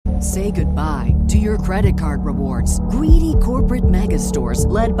Say goodbye to your credit card rewards. Greedy corporate mega stores,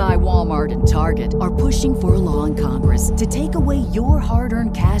 led by Walmart and Target, are pushing for a law in Congress to take away your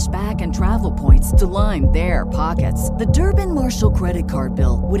hard-earned cash back and travel points to line their pockets. The Durbin-Marshall credit card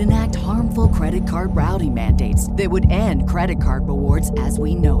bill would enact harmful credit card routing mandates that would end credit card rewards as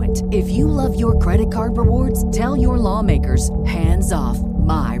we know it. If you love your credit card rewards, tell your lawmakers, hands off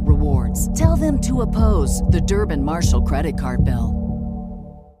my rewards. Tell them to oppose the Durbin-Marshall credit card bill.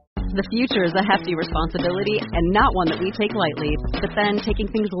 The future is a hefty responsibility and not one that we take lightly. But then taking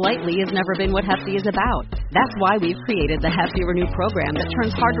things lightly has never been what Hefty is about. That's why we've created the Hefty Renew program that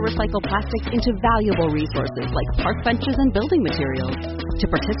turns hard-to-recycle plastics into valuable resources like park benches and building materials.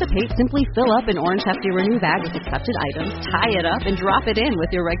 To participate, simply fill up an orange Hefty Renew bag with accepted items, tie it up, and drop it in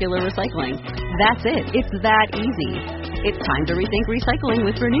with your regular recycling. That's it. It's that easy. It's time to rethink recycling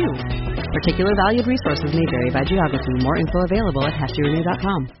with Renew. Particular valued resources may vary by geography. More info available at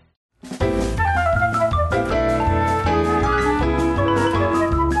heftyrenew.com.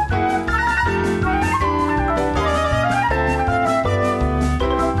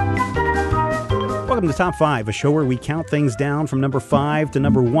 Welcome to Top 5, a show where we count things down from number 5 to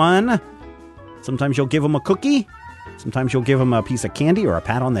number 1. Sometimes you'll give them a cookie. Sometimes you'll give them a piece of candy or a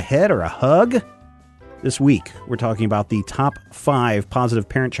pat on the head or a hug. This week, we're talking about the top 5 positive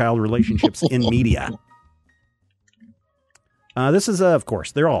parent-child relationships in media. This is, of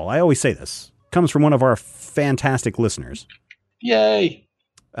course, they're all, I always say this, comes from one of our fantastic listeners. Yay!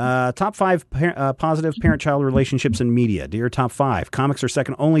 Top 5 positive parent-child relationships in media. Dear Top 5, comics are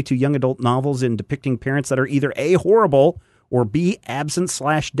second only to young adult novels in depicting parents that are either A, horrible, or B,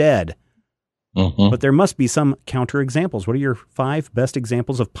 absent/dead. Mm-hmm. But there must be some counterexamples. What are your 5 best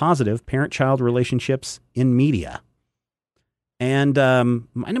examples of positive parent-child relationships in media? And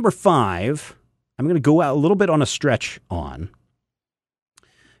my number 5, I'm going to go out a little bit on a stretch on.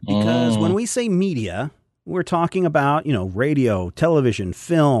 Because when we say media, we're talking about, radio, television,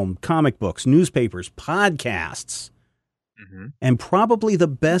 film, comic books, newspapers, podcasts. Mm-hmm. And probably the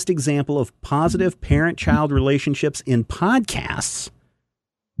best example of positive parent-child relationships in podcasts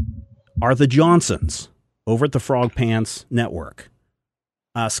are the Johnsons over at the Frog Pants Network.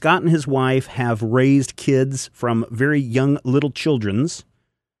 Scott and his wife have raised kids from very young little children's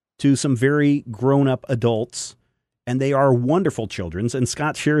to some very grown-up adults. And they are wonderful children. And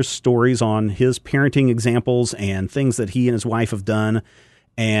Scott shares stories on his parenting examples and things that he and his wife have done.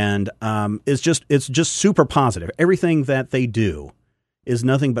 And it's just super positive. Everything that they do is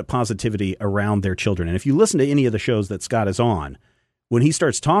nothing but positivity around their children. And if you listen to any of the shows that Scott is on, when he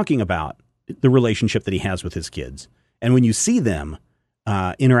starts talking about the relationship that he has with his kids, and when you see them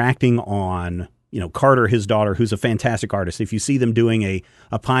interacting on Carter, his daughter, who's a fantastic artist. If you see them doing a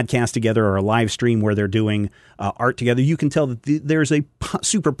podcast together or a live stream where they're doing art together, you can tell that there's a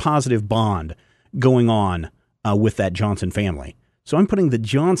super positive bond going on with that Johnson family. So I'm putting the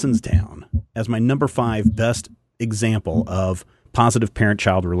Johnsons down as my number 5 best example of positive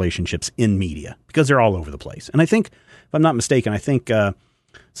parent-child relationships in media, because they're all over the place. And I think, if I'm not mistaken,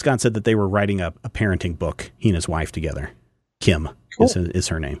 Scott said that they were writing a parenting book, he and his wife together. Kim is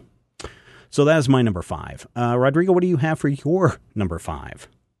her name. So that is my number 5. Rodrigo, what do you have for your number 5?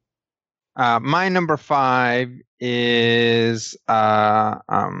 My number 5 is a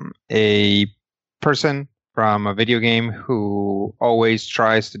person from a video game who always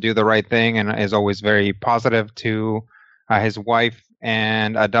tries to do the right thing and is always very positive to his wife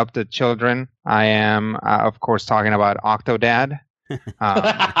and adopted children. I am, of course, talking about Octodad.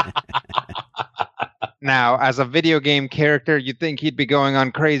 Now, as a video game character, you'd think he'd be going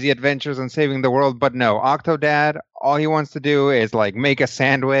on crazy adventures and saving the world, but no. Octodad, all he wants to do is make a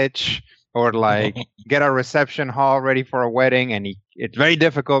sandwich or get a reception hall ready for a wedding, and it's very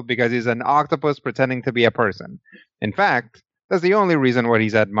difficult because he's an octopus pretending to be a person. In fact, that's the only reason why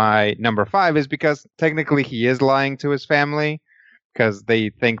he's at my number 5 is because technically he is lying to his family because they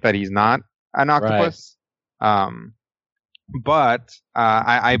think that he's not an octopus. Right. But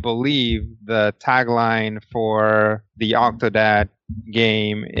I believe the tagline for the Octodad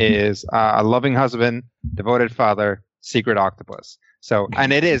game is a loving husband, devoted father, secret octopus. So,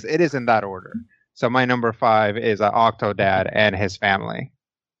 and it is in that order. So my number 5 is Octodad and his family.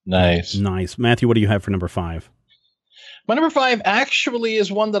 Nice. Matthew, what do you have for number 5? My number 5 actually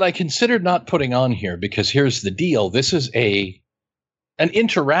is one that I considered not putting on here because here's the deal. This is an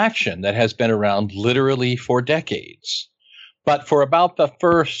interaction that has been around literally for decades. But for about the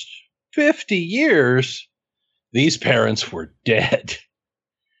first 50 years, these parents were dead.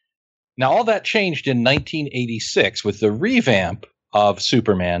 Now, all that changed in 1986 with the revamp of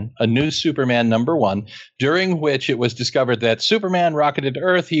Superman, a new Superman #1, during which it was discovered that Superman rocketed to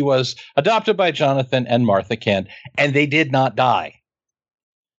Earth. He was adopted by Jonathan and Martha Kent, and they did not die.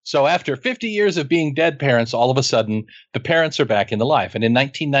 So after 50 years of being dead parents, all of a sudden, the parents are back in the life. And in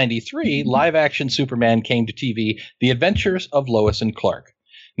 1993, live-action Superman came to TV, The Adventures of Lois and Clark.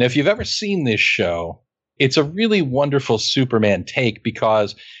 Now, if you've ever seen this show, it's a really wonderful Superman take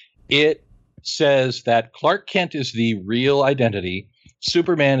because it says that Clark Kent is the real identity.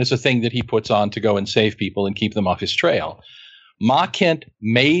 Superman is a thing that he puts on to go and save people and keep them off his trail. Ma Kent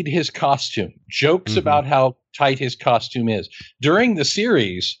made his costume, jokes about how tight his costume is. During the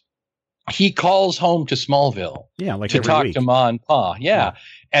series, he calls home to Smallville like to talk week. to Ma and Pa. Yeah.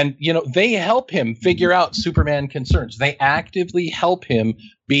 And, they help him figure out Superman concerns. They actively help him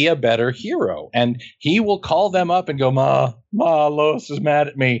be a better hero. And he will call them up and go, Ma, Lois is mad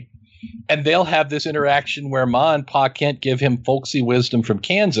at me. And they'll have this interaction where Ma and Pa Kent give him folksy wisdom from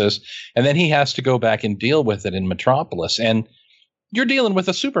Kansas, and then he has to go back and deal with it in Metropolis. And you're dealing with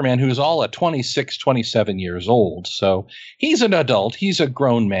a Superman who's all at 26, 27 years old. So he's an adult. He's a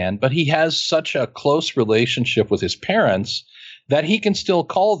grown man, but he has such a close relationship with his parents that he can still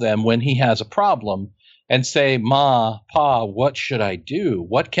call them when he has a problem and say, Ma, Pa, what should I do?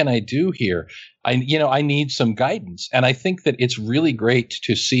 What can I do here? I need some guidance. And I think that it's really great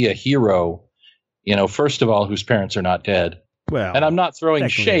to see a hero, first of all, whose parents are not dead. Well, and I'm not throwing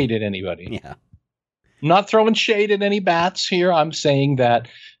shade at anybody. Yeah. I'm not throwing shade at any bats here. I'm saying that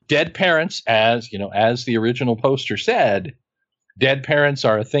dead parents, as the original poster said, dead parents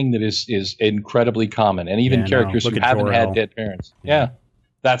are a thing that is incredibly common. And even characters who haven't had dead parents. Yeah.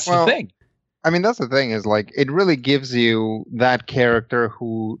 That's the thing. I mean, that's the thing is it really gives you that character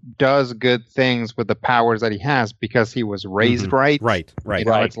who does good things with the powers that he has because he was raised right. Right.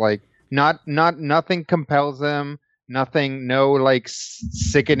 It's like nothing compels him. Nothing, no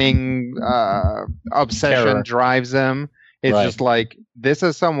sickening obsession Terror. drives him. It's just like, this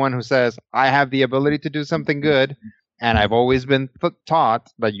is someone who says, I have the ability to do something good, and I've always been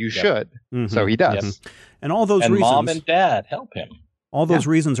taught that you should. So he does. Yep. And all those reasons. Mom and dad help him. All those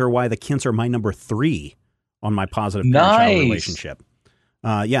reasons are why the Kents are my #3 on my positive parent-child relationship.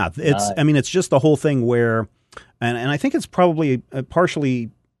 It's just the whole thing where, and I think it's probably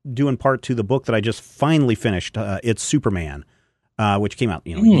partially due in part to the book that I just finally finished. It's Superman, which came out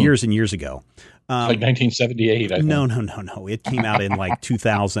years and years ago. Like 1978. I think. No. It came out in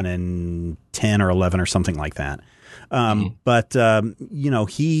 2010 or 11 or something like that. But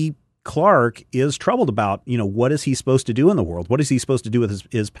Clark is troubled about, what is he supposed to do in the world? What is he supposed to do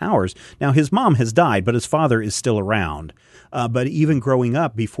with his powers? Now, his mom has died, but his father is still around. But even growing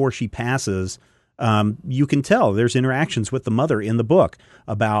up, before she passes, you can tell there's interactions with the mother in the book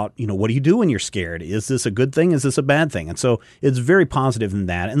about, what do you do when you're scared? Is this a good thing? Is this a bad thing? And so it's very positive in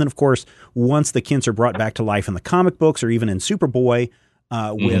that. And then, of course, once the Kents are brought back to life in the comic books or even in Superboy,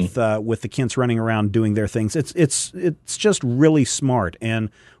 with the Kents running around doing their things, it's just really smart. And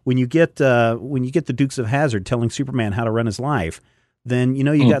when you get the Dukes of Hazzard telling Superman how to run his life, then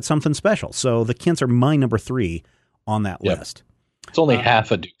you got something special. So the Kents are my #3 on that list. It's only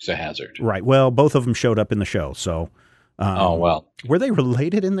half a Dukes of Hazzard. Right. Well, both of them showed up in the show. So, were they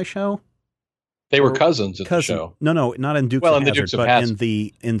related in the show? They were cousins in the show. No, not in Dukes of Hazzard, but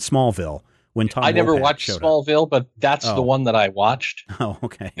in Smallville. When Tom I never Wopat watched Smallville, but that's the one that I watched. Oh,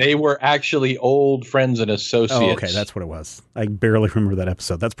 okay. They were actually old friends and associates. Oh, okay, that's what it was. I barely remember that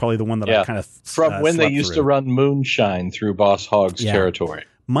episode. That's probably the one that I kind of from when they used to run moonshine through Boss Hogg's territory.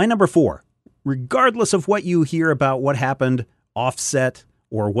 My #4, regardless of what you hear about what happened offset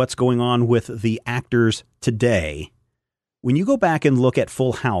or what's going on with the actors today, when you go back and look at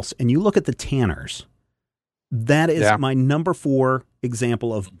Full House and you look at the Tanners, that is my #4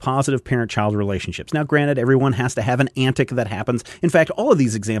 example of positive parent-child relationships. Now, granted, everyone has to have an antic that happens. In fact, all of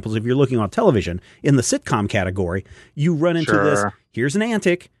these examples, if you're looking on television, in the sitcom category, you run into this, here's an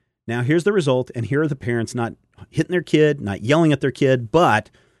antic, now here's the result, and here are the parents not hitting their kid, not yelling at their kid,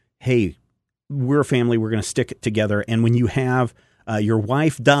 but, hey, we're a family, we're going to stick it together. And when you have your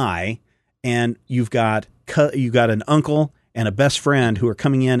wife die, and you've got an uncle and a best friend who are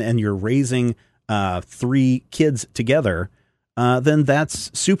coming in, and you're raising 3 kids together, then that's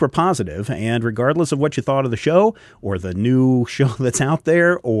super positive. And regardless of what you thought of the show or the new show that's out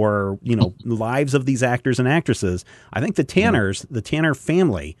there or, lives of these actors and actresses, I think the Tanners, the Tanner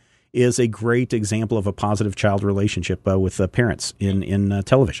family, is a great example of a positive child relationship with parents in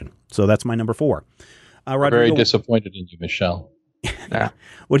television. So that's my #4. Rodrigo, very disappointed in you, Michelle. Yeah.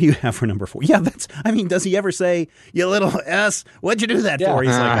 What do you have for #4? Yeah, does he ever say, you little S, what'd you do that for?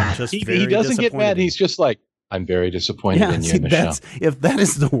 He's like, I'm just he doesn't get mad. He's just like, I'm very disappointed in you, Michelle. If that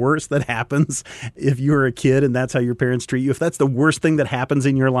is the worst that happens, if you're a kid and that's how your parents treat you, if that's the worst thing that happens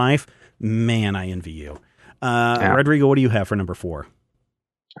in your life, man, I envy you. Rodrigo, what do you have for number 4?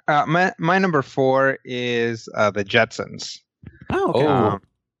 My number 4 is the Jetsons. Oh, okay.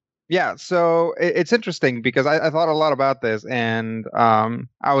 Yeah, so it's interesting because I thought a lot about this, and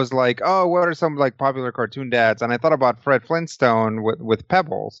I was like, oh, what are some like popular cartoon dads? And I thought about Fred Flintstone with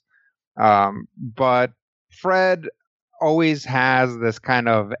Pebbles. But Fred always has this kind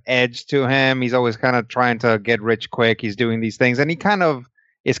of edge to him. He's always kind of trying to get rich quick. He's doing these things, and he kind of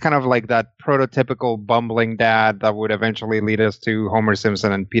is kind of like that prototypical bumbling dad that would eventually lead us to Homer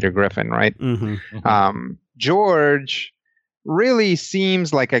Simpson and Peter Griffin, right? Mm-hmm. George really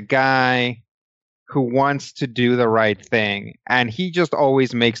seems like a guy who wants to do the right thing, and he just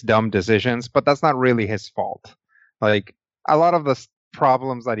always makes dumb decisions, but that's not really his fault. Like, a lot of the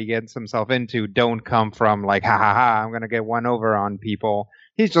problems that he gets himself into don't come from like, ha ha ha, I'm going to get one over on people.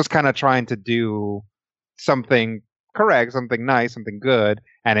 He's just kind of trying to do something correct, something nice, something good,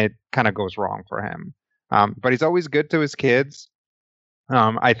 and it kind of goes wrong for him. But he's always good to his kids.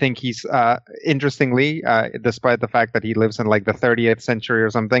 I think he's, interestingly, despite the fact that he lives in like the 30th century or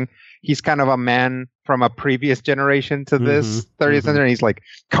something, he's kind of a man from a previous generation to this 30th century. And he's like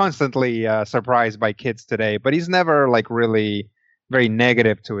constantly surprised by kids today, but he's never like really very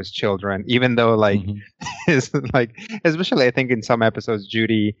negative to his children, even though like his like, especially I think in some episodes,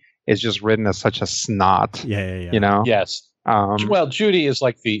 Judy is just written as such a snot. Yeah. You know? Yes. Well, Judy is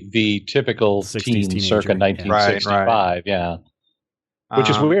like the typical teen teenager, circa 1965. Right. Yeah. Which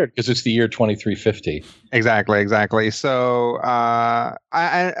is weird because it's the year 2350. Exactly. So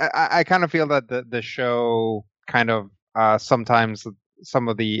I kind of feel that the show kind of sometimes some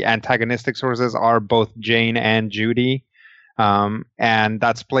of the antagonistic sources are both Jane and Judy, and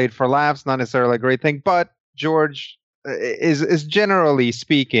that's played for laughs, not necessarily a great thing. But George is generally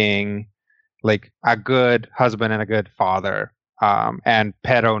speaking like a good husband and a good father, and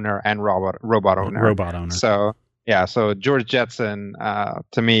pet owner and robot owner. So. Yeah, so George Jetson,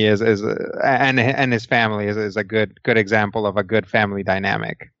 to me, is and his family is a good example of a good family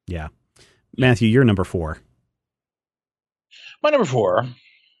dynamic. Yeah, Matthew, you're number 4. My number 4,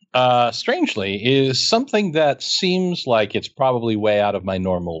 strangely, is something that seems like it's probably way out of my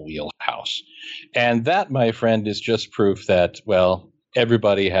normal wheelhouse, and that, my friend, is just proof that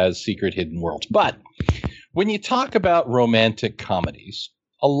everybody has secret hidden worlds. But when you talk about romantic comedies,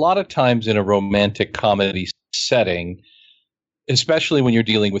 a lot of times in a romantic comedy setting, especially when you're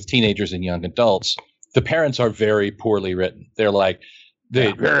dealing with teenagers and young adults, the parents are very poorly written. They're like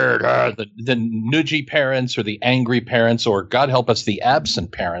the nudgy parents or the angry parents, or God help us, the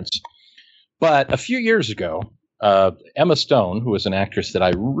absent parents. But a few years ago, Emma Stone, who is an actress that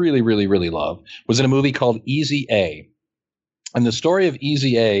I really, really, really love, was in a movie called Easy A. And the story of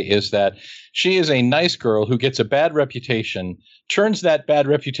Easy A is that she is a nice girl who gets a bad reputation, turns that bad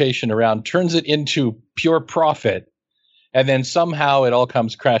reputation around, turns it into pure profit, and then somehow it all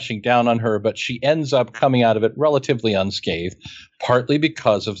comes crashing down on her, but she ends up coming out of it relatively unscathed, partly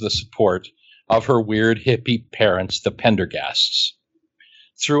because of the support of her weird hippie parents, the Pendergasts.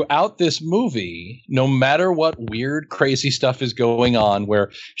 Throughout this movie, no matter what weird, crazy stuff is going on,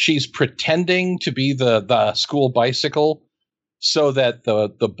 where she's pretending to be the school bicycle, so that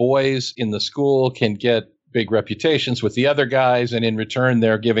the boys in the school can get big reputations with the other guys, and in return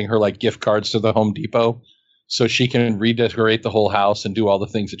they're giving her like gift cards to the Home Depot so she can redecorate the whole house and do all the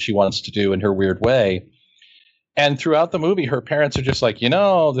things that she wants to do in her weird way. And throughout the movie, her parents are just like,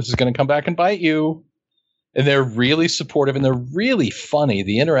 this is going to come back and bite you. And they're really supportive and they're really funny.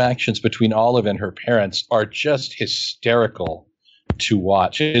 The interactions between Olive and her parents are just hysterical to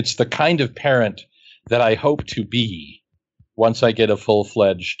watch. It's the kind of parent that I hope to be once I get a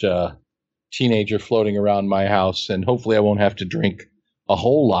full-fledged teenager floating around my house, and hopefully I won't have to drink a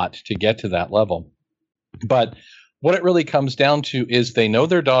whole lot to get to that level. But what it really comes down to is they know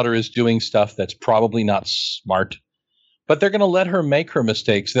their daughter is doing stuff that's probably not smart, but they're going to let her make her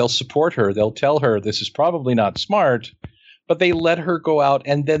mistakes. They'll support her. They'll tell her this is probably not smart, but they let her go out,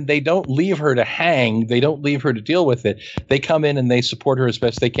 and then they don't leave her to hang. They don't leave her to deal with it. They come in and they support her as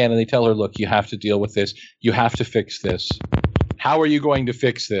best they can, and they tell her, look, you have to deal with this. You have to fix this. How are you going to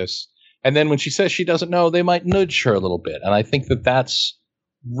fix this? And then when she says she doesn't know, they might nudge her a little bit. And I think that that's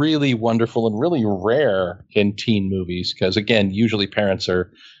really wonderful and really rare in teen movies because, again, usually parents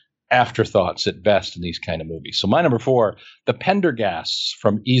are afterthoughts at best in these kind of movies. So my number 4, The Pendergasts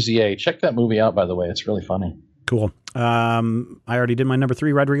from Easy A. Check that movie out, by the way. It's really funny. Cool. I already did my number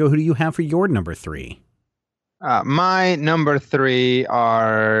 3. Rodrigo, who do you have for your number 3? My number 3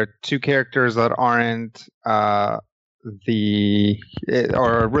 are two characters that aren't or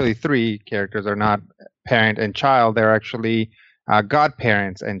really 3 characters are not parent and child. They're actually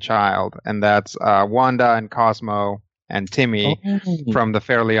godparents and child, and that's Wanda and Cosmo and Timmy from the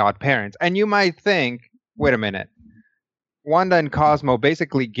Fairly Odd Parents. And you might think, wait a minute, Wanda and Cosmo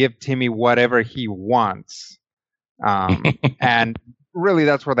basically give Timmy whatever he wants, and really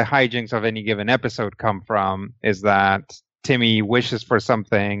that's where the hijinks of any given episode come from, is that Timmy wishes for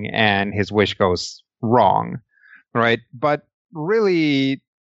something and his wish goes wrong, right? But really,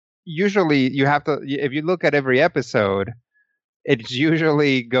 usually you have to, if you look at every episode, it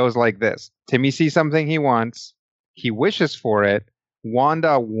usually goes like this. Timmy sees something he wants, he wishes for it,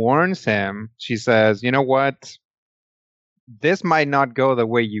 Wanda warns him, she says, you know what, this might not go the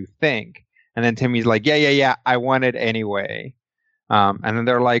way you think. And then Timmy's like, yeah, I want it anyway. And then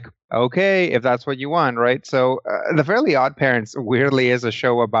they're like, okay, if that's what you want, right? So The Fairly Odd Parents weirdly is a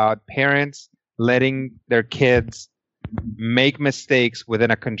show about parents letting their kids make mistakes within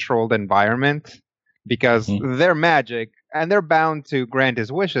a controlled environment because they're magic and they're bound to grant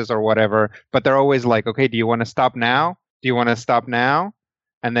his wishes or whatever. But they're always like, okay, do you want to stop now? Do you want to stop now?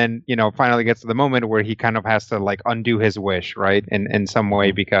 And then, finally gets to the moment where he kind of has to like undo his wish, right? In some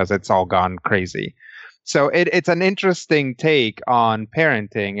way, because it's all gone crazy. So it's an interesting take on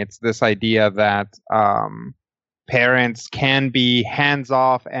parenting. It's this idea that parents can be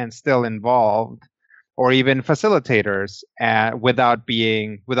hands-off and still involved, or even facilitators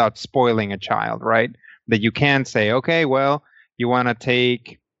without spoiling a child, right? That you can say, okay, well, you want to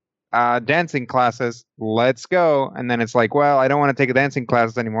take dancing classes, let's go. And then it's like, well, I don't want to take dancing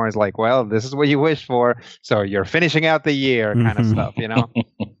classes anymore. It's like, well, this is what you wished for, so you're finishing out the year, kind of stuff,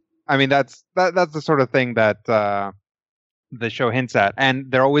 I mean, that's the sort of thing that the show hints at.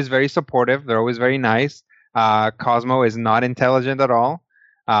 And they're always very supportive. They're always very nice. Cosmo is not intelligent at all.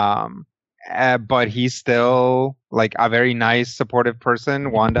 But he's still like a very nice, supportive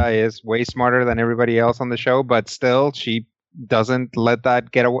person. Wanda is way smarter than everybody else on the show, but still she doesn't let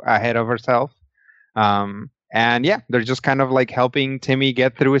that get ahead of herself. And yeah, they're just kind of like helping Timmy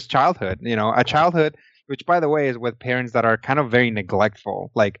get through his childhood, a childhood which, by the way, is with parents that are kind of very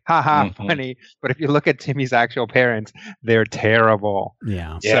neglectful. Like, haha, funny. But if you look at Timmy's actual parents, they're terrible.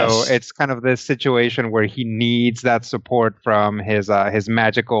 Yeah. So it's kind of this situation where he needs that support from his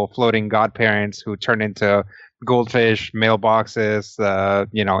magical floating godparents who turn into goldfish, mailboxes,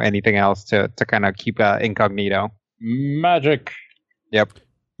 anything else to kind of keep incognito. Magic. Yep.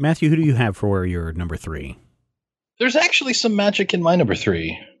 Matthew, who do you have for your number 3? There's actually some magic in my number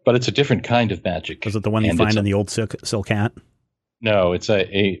 3, but it's a different kind of magic. Was it the one you find in the old silk hat? No, it's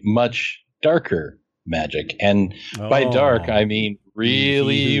a much darker magic. And by dark, I mean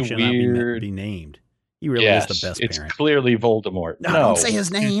really weird. Be named. He really is the best it's parent. Clearly Voldemort. No, don't say his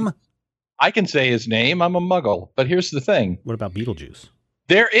name. I can say his name. I'm a muggle. But here's the thing. What about Beetlejuice?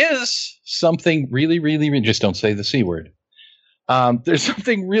 There is something really, really, just don't say the C word. There's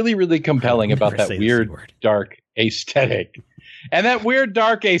something really, really compelling about that weird, dark aesthetic. And that weird,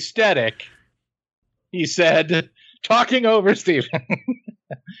 dark aesthetic, he said, talking over Stephen.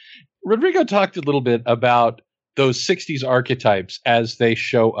 Rodrigo talked a little bit about those 60s archetypes as they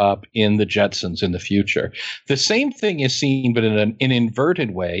show up in the Jetsons in the future. The same thing is seen, but in an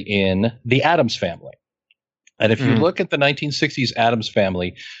inverted way, in the Addams Family. And if you look at the 1960s Addams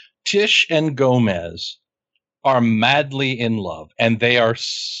Family, Tish and Gomez are madly in love, and they are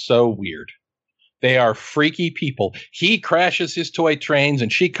so weird. They are freaky people. He crashes his toy trains,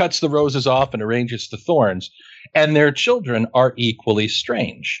 and she cuts the roses off and arranges the thorns. And their children are equally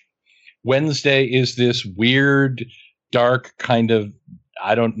strange. Wednesday is this weird, dark kind of,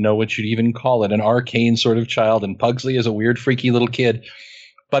 I don't know what you'd even call it, an arcane sort of child. And Pugsley is a weird, freaky little kid.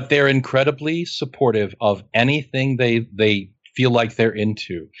 But they're incredibly supportive of anything they feel like they're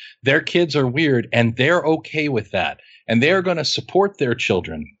into. Their kids are weird, and they're okay with that. And they're going to support their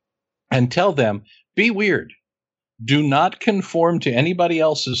children and tell them, be weird. Do not conform to anybody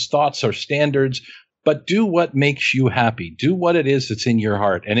else's thoughts or standards, but do what makes you happy. Do what it is that's in your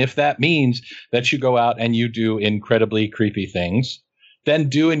heart. And if that means that you go out and you do incredibly creepy things, then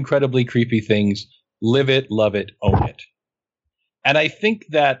do incredibly creepy things. Live it, love it, own it. And I think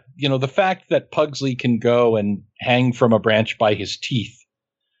that, the fact that Pugsley can go and hang from a branch by his teeth,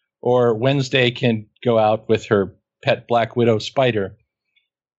 or Wednesday can go out with her pet Black Widow spider,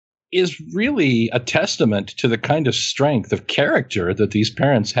 is really a testament to the kind of strength of character that these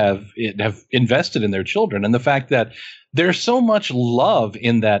parents have invested in their children, and the fact that there's so much love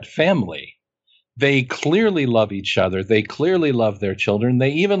in that family They clearly love each other. They clearly love their children.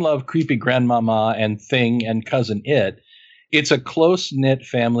 They even love creepy grandmama and Thing and cousin It. It's a close-knit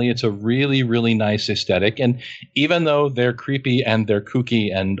family. It's a really, really nice aesthetic. And even though they're creepy and they're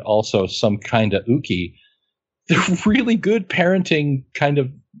kooky and also some kind of ooky, they're really good parenting kind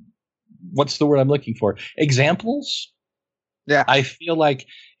of, what's the word I'm looking for? Examples? Yeah. I feel like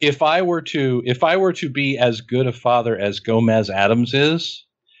if I were to be as good a father as Gomez Adams is,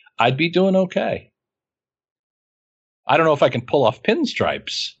 I'd be doing okay. I don't know if I can pull off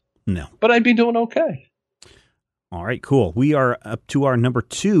pinstripes. No. But I'd be doing okay. All right, cool. We are up to our number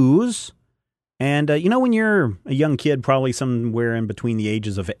 2s. And, when you're a young kid, probably somewhere in between the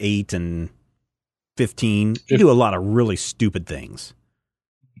ages of 8 and 15, you do a lot of really stupid things.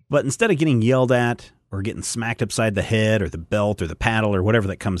 But instead of getting yelled at or getting smacked upside the head or the belt or the paddle or whatever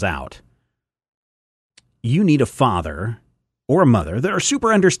that comes out, you need a father or a mother that are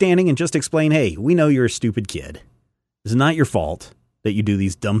super understanding and just explain, hey, we know you're a stupid kid. It's not your fault that you do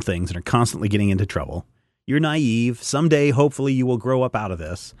these dumb things and are constantly getting into trouble. You're naive. Someday, hopefully, you will grow up out of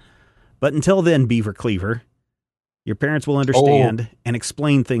this. But until then, Beaver Cleaver, your parents will understand and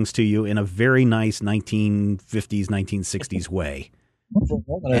explain things to you in a very nice 1950s, 1960s way.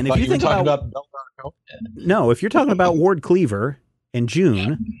 And if you think about no, if you're talking about Ward Cleaver and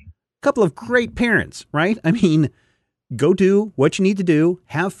June, a couple of great parents, right? I mean, go do what you need to do,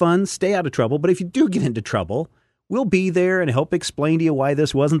 have fun, stay out of trouble. But if you do get into trouble, we'll be there and help explain to you why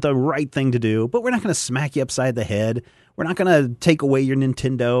this wasn't the right thing to do, but we're not going to smack you upside the head. We're not going to take away your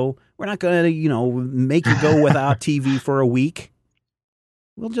Nintendo. We're not going to, make you go without TV for a week.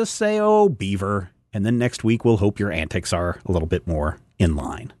 We'll just say, oh, Beaver. And then next week, we'll hope your antics are a little bit more in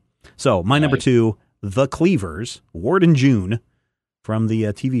line. So my number 2, The Cleavers, Ward and June from the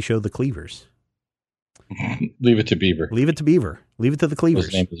TV show The Cleavers. Leave it to Beaver. Leave it to Beaver. Leave it to The Cleavers.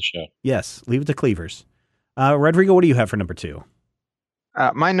 That's the name of the show. Yes, leave it to Cleavers. Rodrigo, what do you have for number 2?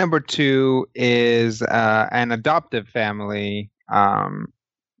 My number 2 is an adoptive family, all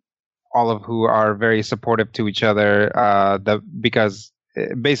of who are very supportive to each other. Because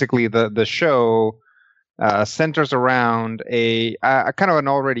basically the show centers around a kind of an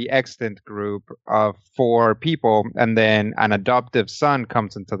already extant group of 4 people, and then an adoptive son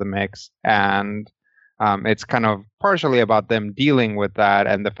comes into the mix, and it's kind of partially about them dealing with that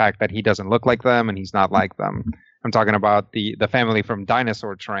and the fact that he doesn't look like them and he's not like them. I'm talking about the family from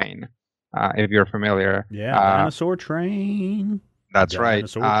Dinosaur Train, if you're familiar. Yeah, Dinosaur Train. That's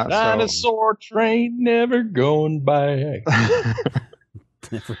Dinosaur right. Dinosaur Train never going by.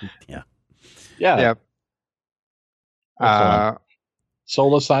 Yeah. Yep.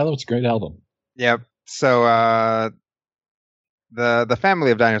 Soul Asylum, it's a great album. Yep. So the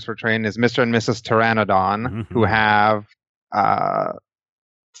family of Dinosaur Train is Mr. and Mrs. Pteranodon, who have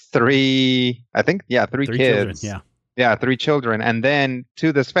 3 kids. Children, yeah, 3 children. And then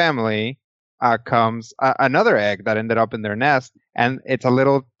to this family comes another egg that ended up in their nest, and it's a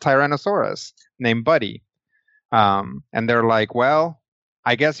little Tyrannosaurus named Buddy. And they're like, well,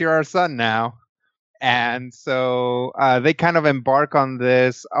 I guess you're our son now. And so they kind of embark on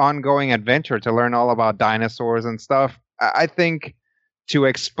this ongoing adventure to learn all about dinosaurs and stuff. I think to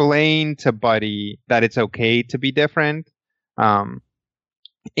explain to Buddy that it's okay to be different.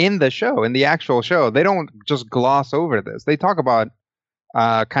 In the actual show, they don't just gloss over this. They talk about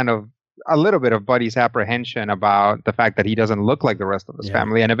kind of a little bit of Buddy's apprehension about the fact that he doesn't look like the rest of his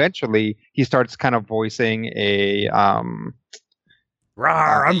family. And eventually he starts kind of voicing a...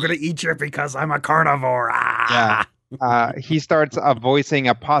 Rawr, I'm going to eat you because I'm a carnivore. Ah. Yeah. He starts voicing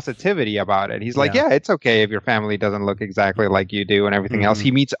a positivity about it. He's like, yeah, it's okay if your family doesn't look exactly like you do and everything else.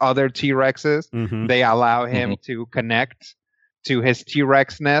 He meets other T-Rexes. They allow him to connect to his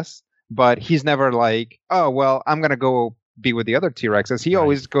T-Rex-ness, but he's never like, oh, well, I'm going to go be with the other T-Rexes. He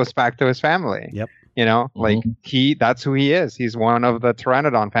always goes back to his family. Yep. Like that's who he is. He's one of the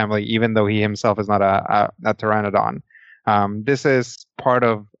Pteranodon family, even though he himself is not a Pteranodon. This is part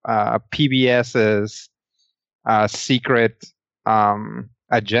of PBS's secret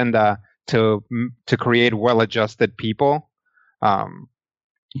agenda to create well-adjusted people.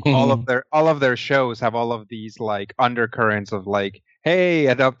 All of their shows have all of these like undercurrents of like, hey,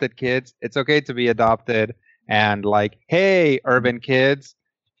 adopted kids, it's okay to be adopted, and like, hey, urban kids,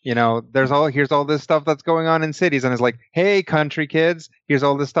 here's all this stuff that's going on in cities, and it's like, hey, country kids, here's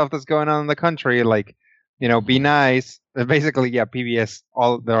all this stuff that's going on in the country, like, be nice. Basically, PBS,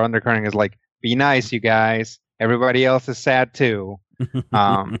 all their undercurrent is like, be nice, you guys. Everybody else is sad too.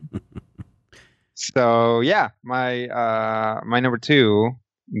 So yeah, my number 2,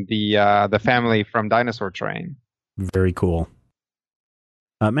 the family from Dinosaur Train. Very cool.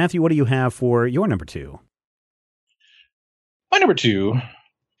 Matthew, what do you have for your number 2? My number 2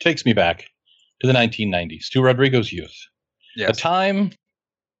 takes me back to the 1990s, to Rodrigo's youth. Yes. A time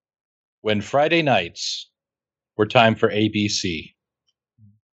when Friday nights were time for ABC.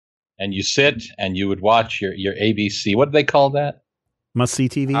 And you sit and you would watch your ABC. What do they call that? Must-see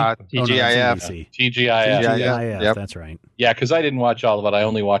TV? TGIF. TGIF. Yep. That's right. Yeah, because I didn't watch all of it. I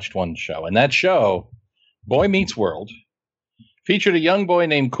only watched one show. And that show, Boy Meets World, featured a young boy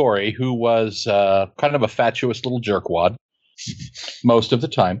named Corey who was kind of a fatuous little jerkwad most of the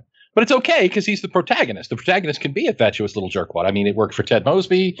time. But it's okay because he's the protagonist. The protagonist can be a fatuous little jerkwad. I mean, it worked for Ted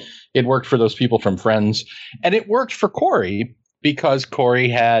Mosby. It worked for those people from Friends. And it worked for Corey because Corey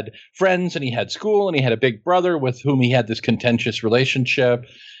had friends and he had school and he had a big brother with whom he had this contentious relationship.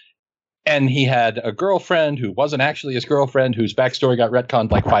 And he had a girlfriend who wasn't actually his girlfriend, whose backstory got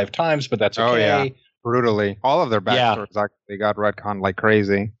retconned like 5 times, but that's okay. Oh, yeah. Brutally. All of their backstories actually got retconned like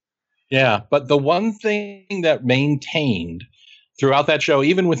crazy. Yeah, but the one thing that maintained throughout that show,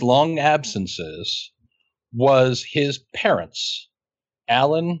 even with long absences, was his parents,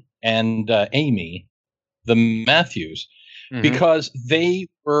 Alan and Amy, the Matthews, because they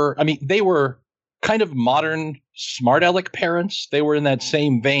were kind of modern smart aleck parents. They were in that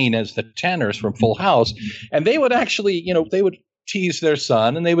same vein as the Tanners from Full House. And they would actually, they would tease their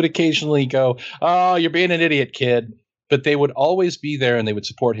son and they would occasionally go, "Oh, you're being an idiot, kid." But they would always be there and they would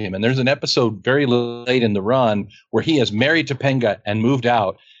support him. And there's an episode very late in the run where he is married to Topanga and moved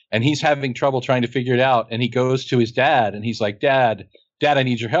out and he's having trouble trying to figure it out. And he goes to his dad and he's like, Dad, I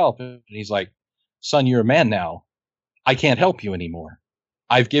need your help. And he's like, "Son, you're a man now. I can't help you anymore.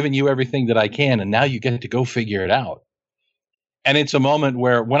 I've given you everything that I can, and now you get to go figure it out." And it's a moment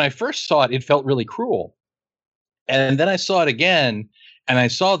where when I first saw it, it felt really cruel. And then I saw it again, and I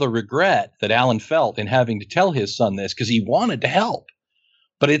saw the regret that Alan felt in having to tell his son this because he wanted to help.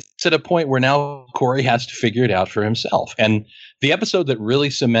 But it's at a point where now Corey has to figure it out for himself. And the episode that really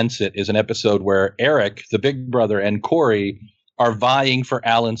cements it is an episode where Eric, the big brother, and Corey are vying for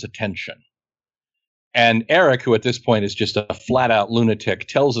Alan's attention. And Eric, who at this point is just a flat-out lunatic,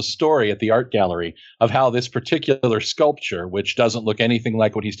 tells a story at the art gallery of how this particular sculpture, which doesn't look anything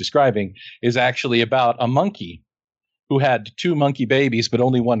like what he's describing, is actually about a monkey who had 2 monkey babies but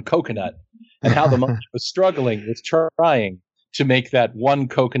only 1 coconut, and how the monkey was struggling with trying to make that 1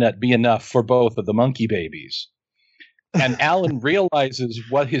 coconut be enough for both of the monkey babies. And Alan realizes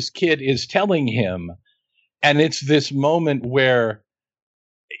what his kid is telling him, and it's this moment where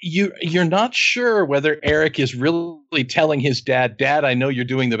you're not sure whether Eric is really telling his dad, "Dad, I know you're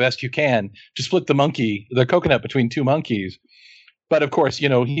doing the best you can to split the coconut between 2 monkeys." But of course,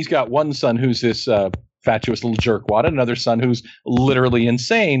 he's got one son who's this fatuous little jerkwad, another son who's literally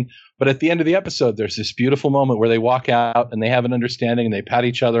insane. But at the end of the episode, there's this beautiful moment where they walk out and they have an understanding and they pat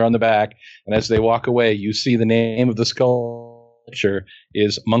each other on the back. And as they walk away, you see the name of the sculpture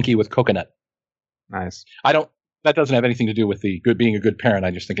is Monkey with Coconut. Nice. That doesn't have anything to do with being a good parent.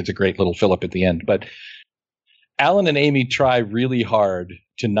 I just think it's a great little fill-up at the end. But Alan and Amy try really hard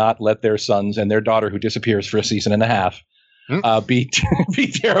to not let their sons and their daughter, who disappears for a season and a half, be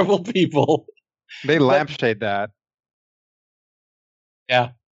terrible people. They lampshade that.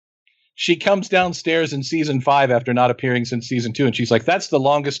 Yeah. She comes downstairs in season 5 after not appearing since season 2, and she's like, "That's the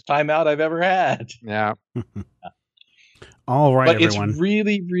longest timeout I've ever had." Yeah. All right, but everyone. It's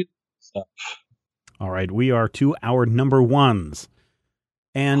really, really tough. All right, we are to our number 1s.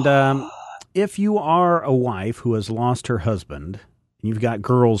 And if you are a wife who has lost her husband, and you've got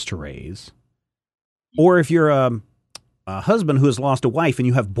girls to raise, or if you're a husband who has lost a wife and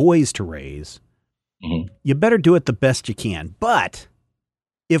you have boys to raise, you better do it the best you can. But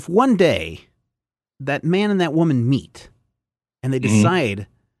if one day that man and that woman meet and they decide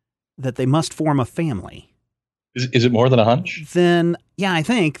that they must form a family, is it more than a hunch? Then, yeah, I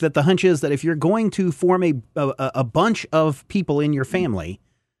think that the hunch is that if you're going to form a bunch of people in your family,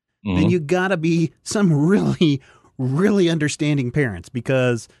 then you got to be some really, really understanding parents,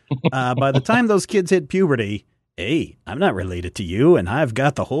 because by the time those kids hit puberty, hey, I'm not related to you, and I've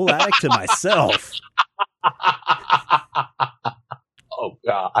got the whole attic to myself. Oh,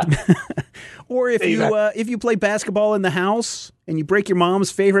 God. Or if you play basketball in the house and you break your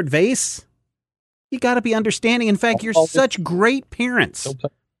mom's favorite vase, you got to be understanding. In fact, you're such great parents.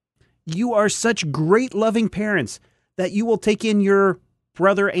 You are such great loving parents that you will take in your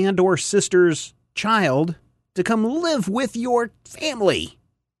brother and or sister's child to come live with your family.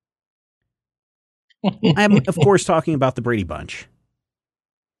 I'm, of course, talking about the Brady Bunch.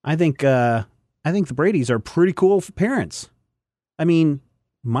 I think the Bradys are pretty cool parents. I mean,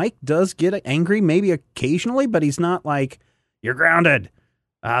 Mike does get angry maybe occasionally, but he's not like, "You're grounded.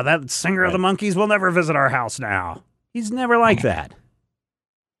 That singer of the Monkees will never visit our house now. He's never like that.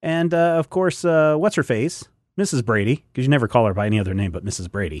 And, of course, what's her face? Mrs. Brady, because you never call her by any other name but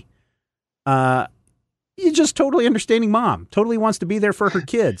Mrs. Brady. You're just totally understanding mom. Totally wants to be there for her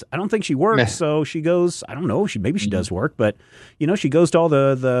kids. I don't think she works, so she goes, I don't know, maybe she does work, but, she goes to all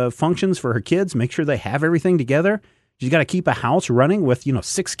the functions for her kids, make sure they have everything together. She's got to keep a house running with,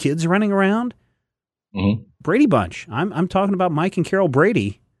 6 kids running around. Mm-hmm. Brady Bunch. I'm talking about Mike and Carol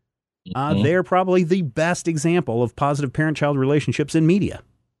Brady. They're probably the best example of positive parent-child relationships in media.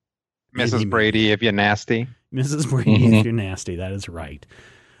 Mrs. Brady, if you're nasty. Mrs. Brady, if you're nasty. That is right.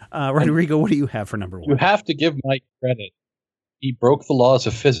 Rodrigo, what do you have for number 1? You have to give Mike credit. He broke the laws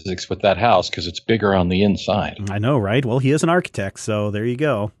of physics with that house because it's bigger on the inside. I know, right? Well, he is an architect, so there you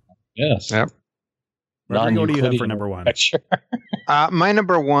go. Yes. Yep. Rodrigo, what do you have for number 1? My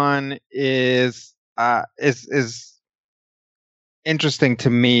number 1 is interesting to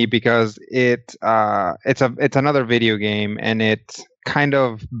me because it's another video game, and it kind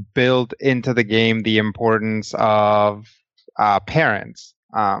of built into the game the importance of parents.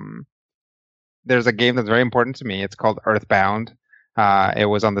 There's a game that's very important to me. It's called Earthbound. It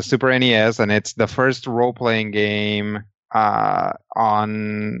was on the Super NES, and it's the first role-playing game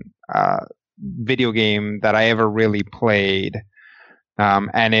on video game that I ever really played.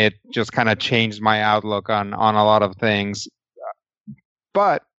 And it just kind of changed my outlook on a lot of things.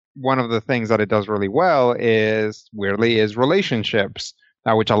 But one of the things that it does really well is relationships,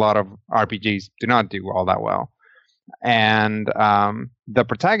 which a lot of RPGs do not do all that well. And the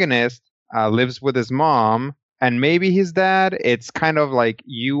protagonist lives with his mom and maybe his dad. It's kind of like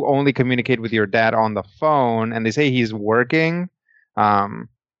you only communicate with your dad on the phone, and they say he's working.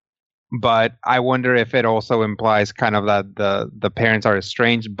 But I wonder if it also implies kind of that the parents are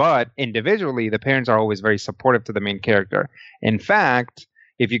estranged, but individually, the parents are always very supportive to the main character. In fact,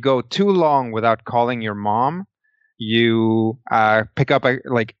 if you go too long without calling your mom, you pick up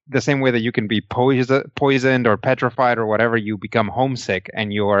like the same way that you can be poisoned or petrified or whatever, you become homesick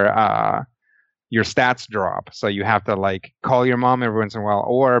and your stats drop. So you have to like call your mom every once in a while,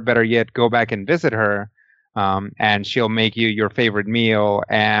 or better yet, go back and visit her. And she'll make you your favorite meal,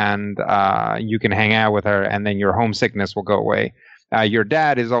 and you can hang out with her, and then your homesickness will go away. Your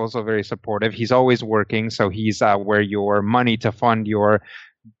dad is also very supportive. He's always working, so he's where your money to fund your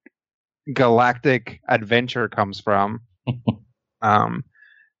galactic adventure comes from. And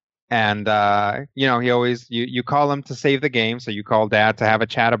he always you call him to save the game, so you call dad to have a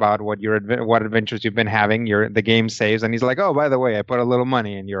chat about what adventures you've been having. The game saves, and he's like, oh, by the way, I put a little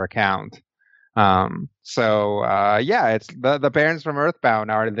money in your account. It's the parents from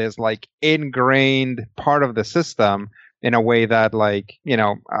Earthbound are this like ingrained part of the system in a way that like,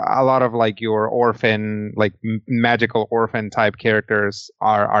 a lot of like your orphan, like magical orphan type characters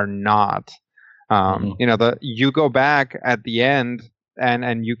are not. You go back at the end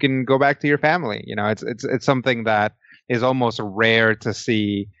and you can go back to your family. It's something that is almost rare to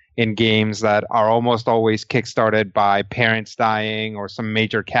see in games that are almost always kickstarted by parents dying or some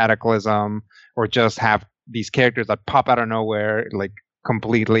major cataclysm, or just have these characters that pop out of nowhere, like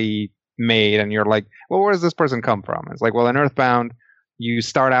completely made, and you're like, well, where does this person come from? It's like, well, in Earthbound, you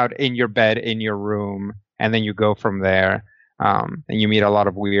start out in your bed, in your room, and then you go from there, and you meet a lot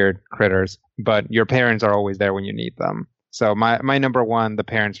of weird critters, but your parents are always there when you need them. So my number 1, the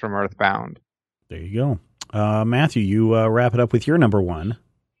parents from Earthbound. There you go. Matthew, you wrap it up with your number 1.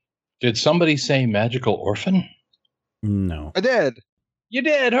 Did somebody say magical orphan? No. I did. You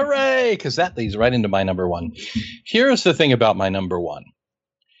did. Hooray. Because that leads right into my number 1. Here's the thing about my number 1.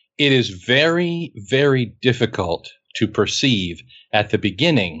 It is very, very difficult to perceive at the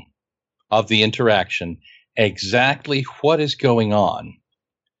beginning of the interaction exactly what is going on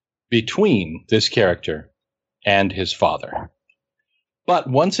between this character and his father. But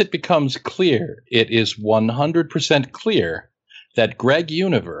once it becomes clear, it is 100% clear that Greg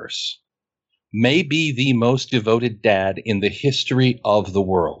Universe may be the most devoted dad in the history of the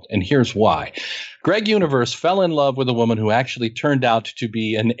world. And here's why. Greg Universe fell in love with a woman who actually turned out to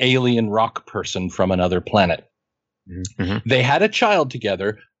be an alien rock person from another planet. Mm-hmm. They had a child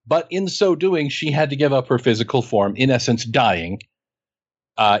together, but in so doing, she had to give up her physical form, in essence dying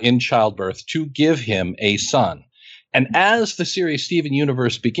in childbirth, to give him a son. And as the series Steven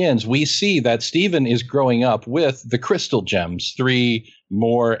Universe begins, we see that Steven is growing up with the Crystal Gems, 3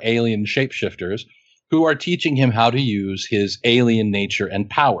 more alien shapeshifters, who are teaching him how to use his alien nature and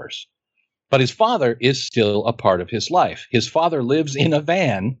powers. But his father is still a part of his life. His father lives in a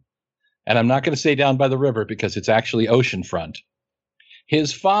van, and I'm not going to say down by the river because it's actually oceanfront.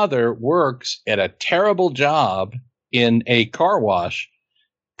 His father works at a terrible job in a car wash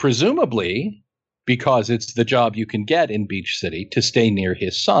presumably because it's the job you can get in Beach City, to stay near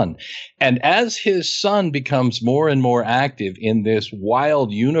his son. And as his son becomes more and more active in this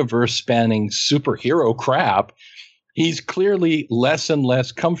wild universe-spanning superhero crap, he's clearly less and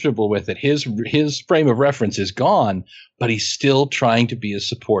less comfortable with it. His frame of reference is gone, but he's still trying to be as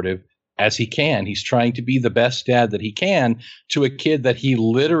supportive as he can. He's trying to be the best dad that he can to a kid that he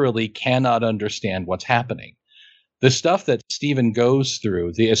literally cannot understand what's happening. The stuff that Steven goes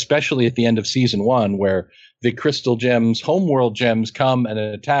through, especially at the end of season 1, where the crystal gems, homeworld gems, come and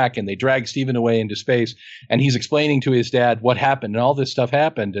attack, and they drag Steven away into space, and he's explaining to his dad what happened, and all this stuff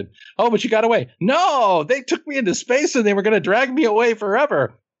happened, and, oh, but you got away. No, they took me into space, and they were going to drag me away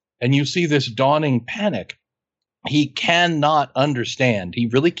forever. And you see this dawning panic. He cannot understand. He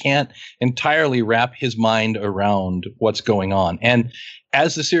really can't entirely wrap his mind around what's going on. And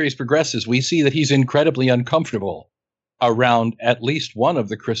as the series progresses, we see that he's incredibly uncomfortable around at least one of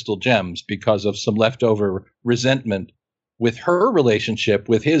the crystal gems because of some leftover resentment with her relationship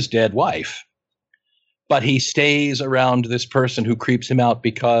with his dead wife. But he stays around this person who creeps him out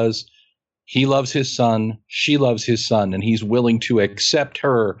because he loves his son, she loves his son, and he's willing to accept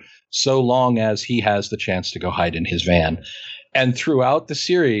her so long as he has the chance to go hide in his van. And throughout the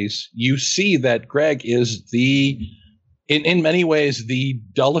series, you see that Greg is in many ways, the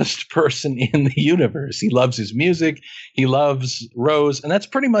dullest person in the universe. He loves his music. He loves Rose. And that's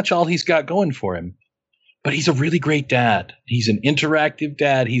pretty much all he's got going for him. But he's a really great dad. He's an interactive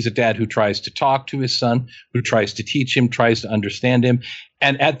dad. He's a dad who tries to talk to his son, who tries to teach him, tries to understand him.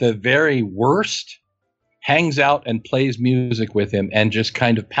 And at the very worst, hangs out and plays music with him and just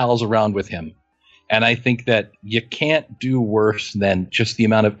kind of pals around with him. And I think that you can't do worse than just the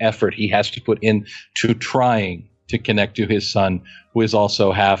amount of effort he has to put into trying to connect to his son, who is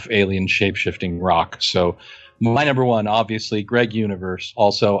also half alien shape-shifting rock. So my number one, obviously, Greg Universe.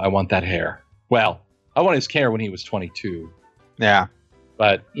 Also, I want that hair. Well, I want his hair when he was 22. Yeah.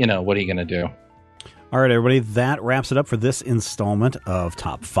 But, what are you going to do? All right, everybody, that wraps it up for this installment of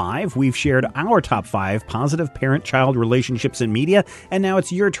Top 5. We've shared our Top 5 positive parent-child relationships in media, and now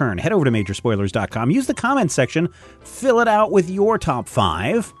it's your turn. Head over to Majorspoilers.com. Use the comment section. Fill it out with your Top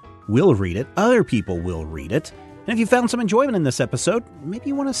 5. We'll read it. Other people will read it. And if you found some enjoyment in this episode, maybe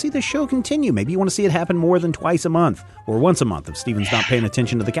you want to see the show continue. Maybe you want to see it happen more than twice a month or once a month if Steven's not paying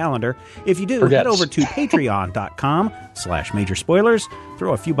attention to the calendar. If you do, head over to patreon.com/majorspoilers.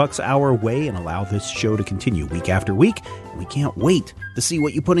 Throw a few bucks our way and allow this show to continue week after week. We can't wait to see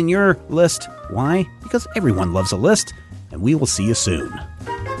what you put in your list. Why? Because everyone loves a list, and we will see you soon.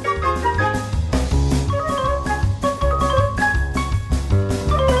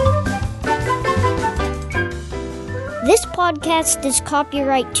 This podcast is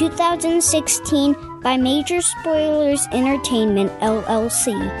copyright 2016 by Major Spoilers Entertainment,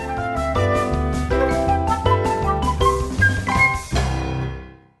 LLC.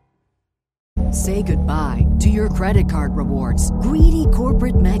 Say goodbye to your credit card rewards. Greedy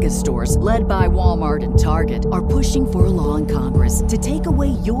corporate mega stores, led by Walmart and Target, are pushing for a law in Congress to take away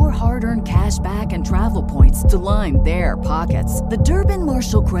your hard-earned cash back and travel points to line their pockets. The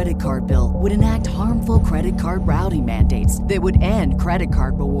Durbin-Marshall credit card bill would enact harmful credit card routing mandates that would end credit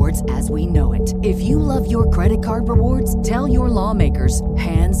card rewards as we know it. If you love your credit card rewards, tell your lawmakers,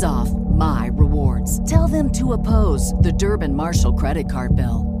 hands off my rewards. Tell them to oppose the Durbin-Marshall credit card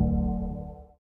bill.